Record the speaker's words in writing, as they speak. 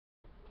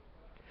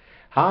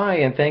Hi,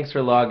 and thanks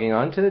for logging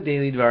on to the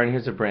Daily Dvar. And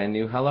here's a brand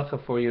new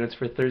halacha for you, and it's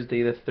for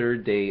Thursday, the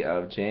third day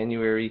of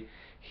January.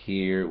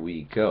 Here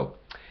we go.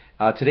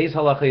 Today's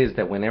halacha is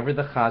that whenever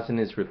the chazan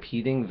is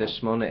repeating the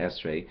Shmona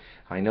Esrei,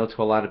 I know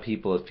to a lot of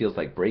people it feels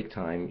like break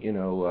time.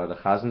 The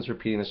chazan's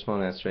repeating the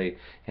Shmona Esrei,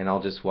 and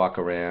I'll just walk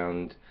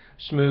around,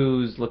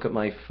 schmooze, look at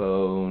my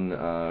phone,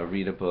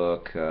 read a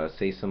book,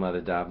 say some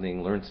other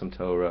davening, learn some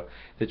Torah.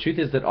 The truth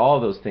is that all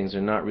of those things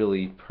are not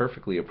really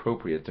perfectly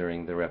appropriate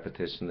during the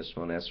repetition of the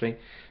Shmona Esrei.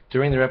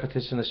 During the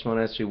repetition of the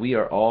Shemona Esrei, we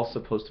are all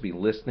supposed to be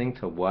listening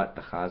to what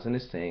the Chazan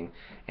is saying,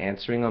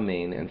 answering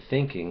Amen, and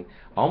thinking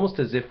almost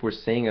as if we're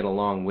saying it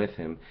along with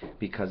him,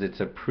 because it's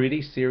a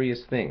pretty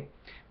serious thing.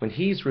 When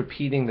he's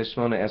repeating the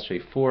Shemona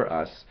Esrei for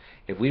us,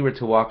 if we were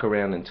to walk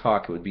around and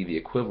talk, it would be the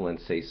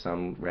equivalent, say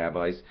some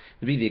rabbis, it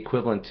would be the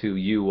equivalent to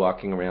you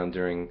walking around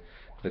during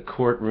the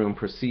courtroom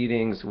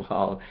proceedings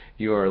while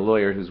your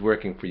lawyer who's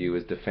working for you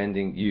is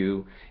defending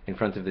you in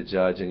front of the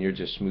judge, and you're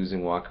just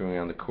schmoozing, walking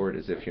around the court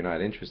as if you're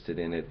not interested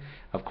in it.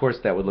 Of course,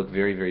 that would look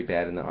very, very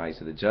bad in the eyes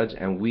of the judge,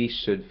 and we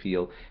should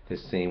feel the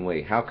same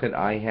way. How could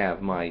I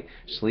have my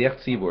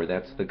shliach tzibur,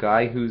 that's the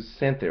guy who's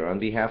sent there on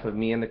behalf of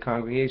me and the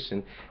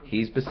congregation,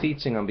 he's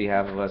beseeching on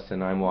behalf of us,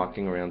 and I'm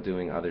walking around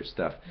doing other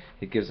stuff?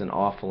 It gives an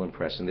awful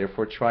impression.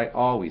 Therefore, try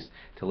always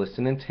to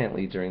listen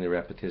intently during the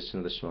repetition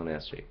of the Shemona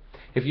Esrei.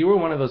 If you were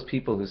one of those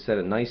people who said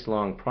a nice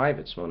long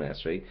private Shemona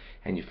Esrei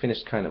and you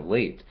finished kind of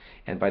late,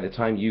 and by the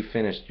time you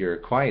finished your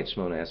quiet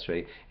Shemona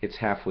Esrei, it's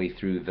halfway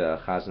through the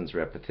Chazan's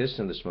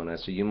repetition of the Shemona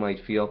Esrei, you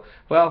might feel,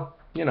 well,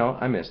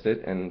 I missed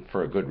it, and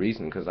for a good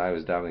reason, because I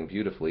was davening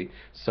beautifully,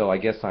 so I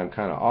guess I'm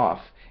kind of off,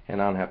 and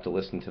I don't have to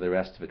listen to the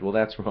rest of it. Well,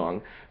 that's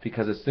wrong,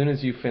 because as soon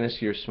as you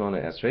finish your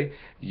Shemona Esrei,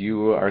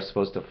 you are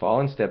supposed to fall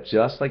in step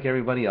just like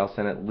everybody else,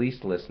 and at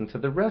least listen to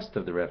the rest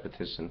of the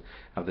repetition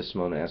of the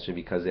Shemona Esrei,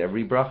 because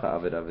every bracha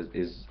of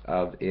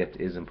it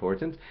is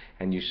important,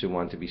 and you should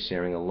want to be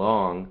sharing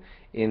along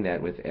in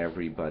that with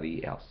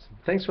everybody else.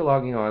 Thanks for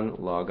logging on.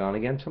 Log on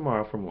again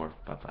tomorrow for more.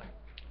 Bye-bye.